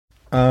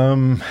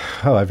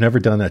I've never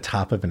done the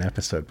top of an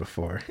episode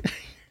before.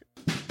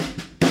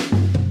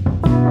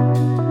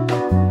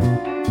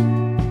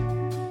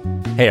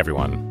 Hey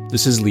everyone,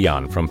 this is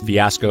Leon from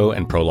Fiasco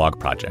and Prologue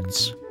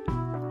Projects.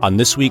 On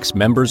this week's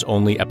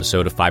members-only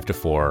episode of 5 to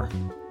 4,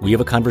 we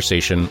have a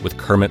conversation with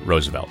Kermit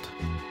Roosevelt,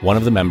 one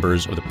of the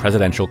members of the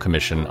Presidential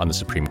Commission on the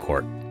Supreme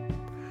Court.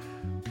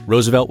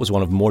 Roosevelt was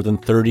one of more than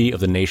 30 of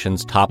the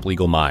nation's top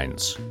legal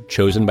minds,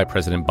 chosen by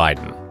President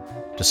Biden,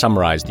 to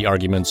summarize the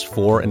arguments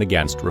for and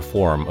against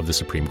reform of the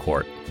Supreme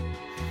Court.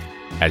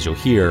 As you'll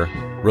hear,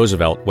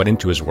 Roosevelt went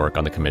into his work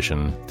on the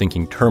commission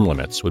thinking term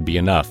limits would be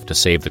enough to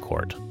save the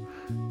court.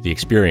 The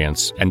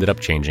experience ended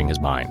up changing his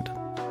mind.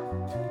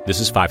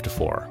 This is 5 to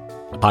 4,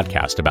 a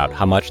podcast about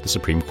how much the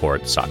Supreme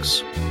Court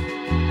sucks.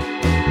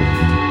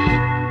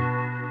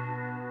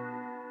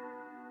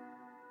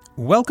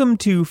 Welcome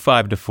to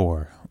 5 to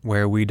 4,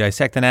 where we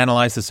dissect and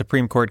analyze the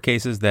Supreme Court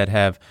cases that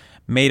have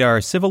made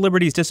our civil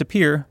liberties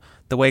disappear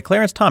the way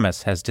Clarence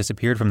Thomas has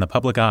disappeared from the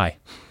public eye.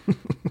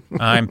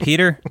 I'm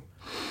Peter,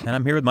 and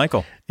I'm here with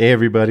Michael. Hey,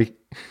 everybody.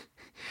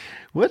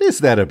 What is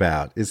that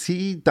about? Is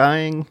he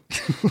dying?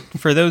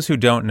 For those who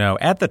don't know,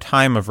 at the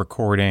time of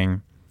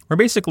recording, we're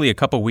basically a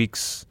couple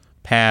weeks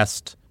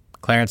past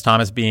Clarence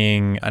Thomas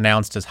being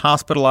announced as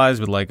hospitalized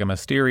with like a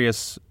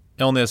mysterious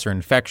illness or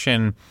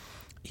infection.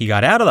 He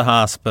got out of the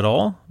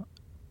hospital,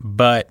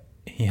 but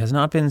he has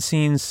not been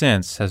seen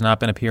since, has not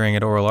been appearing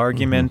at oral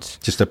argument.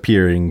 Mm-hmm. Just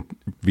appearing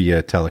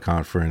via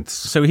teleconference.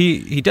 So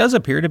he does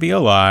appear to be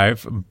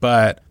alive,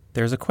 but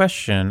there's a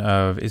question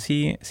of, is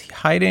he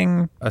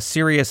hiding a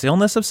serious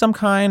illness of some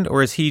kind,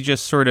 or is he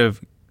just sort of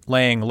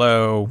laying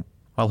low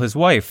while his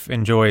wife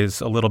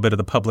enjoys a little bit of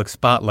the public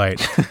spotlight?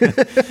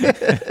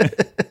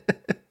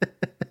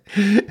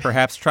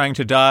 Perhaps trying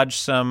to dodge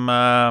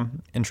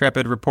some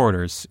intrepid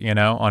reporters,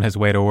 on his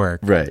way to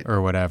work, right,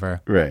 or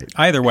whatever. Right.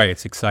 Either way,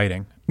 it's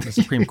exciting. The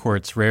Supreme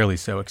Court's rarely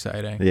so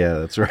exciting. Yeah,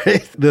 that's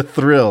right. The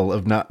thrill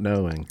of not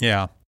knowing.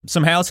 Yeah.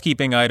 Some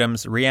housekeeping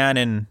items.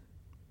 Rhiannon,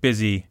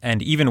 busy,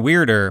 and even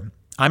weirder,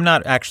 I'm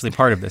not actually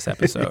part of this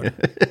episode.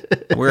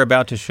 We're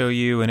about to show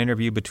you an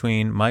interview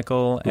between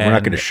Michael and... We're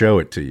not going to show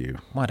it to you.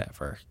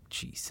 Whatever.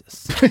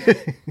 Jesus.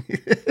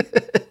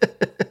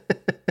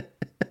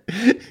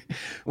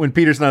 When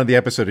Peter's not on the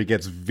episode, it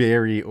gets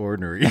very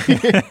ornery.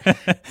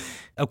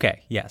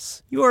 Okay,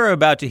 yes. You are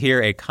about to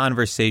hear a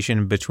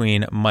conversation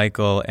between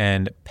Michael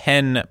and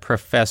Penn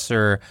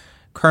professor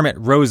Kermit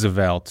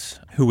Roosevelt,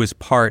 who was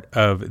part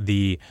of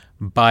the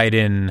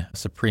Biden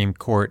Supreme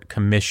Court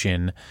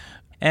Commission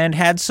and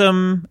had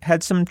some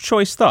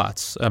choice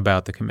thoughts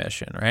about the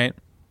commission, right?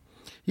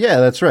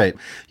 Yeah, that's right.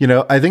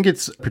 I think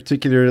it's a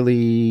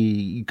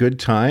particularly good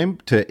time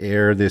to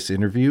air this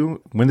interview.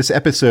 When this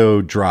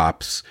episode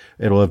drops,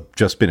 it'll have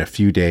just been a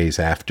few days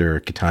after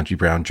Ketanji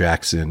Brown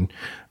Jackson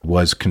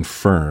was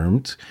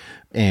confirmed.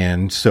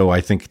 And so I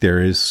think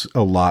there is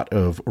a lot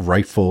of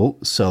rightful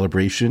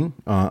celebration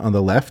on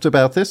the left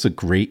about this. A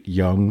great,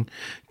 young,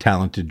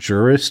 talented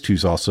jurist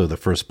who's also the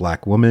first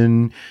Black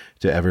woman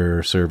to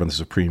ever serve on the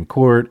Supreme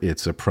Court.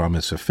 It's a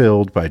promise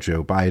fulfilled by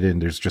Joe Biden.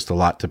 There's just a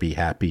lot to be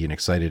happy and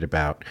excited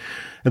about.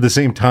 At the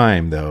same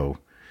time, though,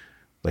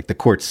 like the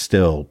court's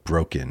still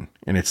broken,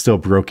 and it's still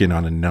broken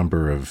on a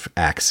number of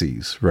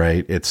axes,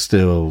 right? It's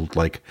still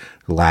like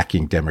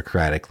lacking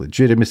democratic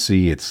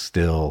legitimacy. It's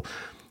still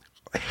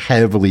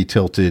heavily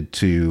tilted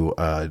to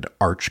an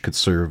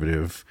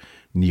arch-conservative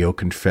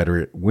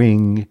neo-Confederate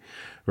wing,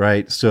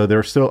 right? So there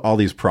are still all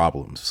these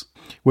problems,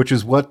 which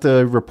is what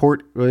the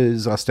report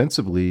is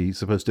ostensibly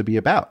supposed to be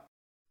about.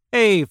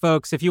 Hey,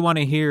 folks, if you want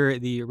to hear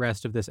the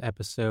rest of this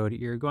episode,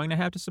 you're going to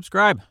have to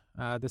subscribe.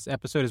 This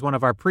episode is one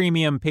of our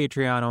premium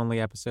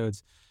Patreon-only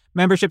episodes.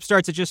 Membership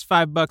starts at just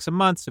 $5 a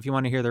month, so if you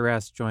want to hear the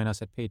rest, join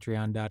us at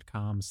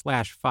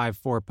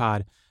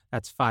patreon.com/54pod.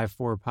 That's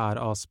 54pod,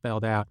 all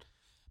spelled out.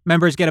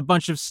 Members get a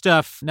bunch of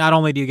stuff. Not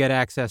only do you get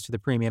access to the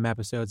premium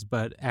episodes,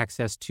 but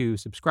access to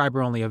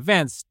subscriber-only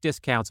events,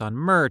 discounts on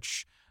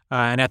merch,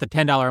 and at the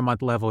 $10 a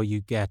month level,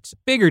 you get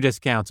bigger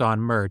discounts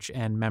on merch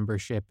and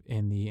membership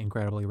in the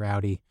incredibly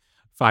rowdy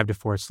 5 to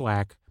 4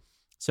 Slack.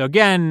 So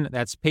again,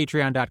 that's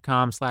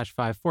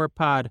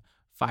patreon.com/54pod,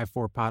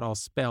 54pod, all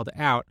spelled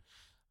out.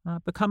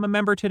 Become a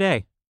member today.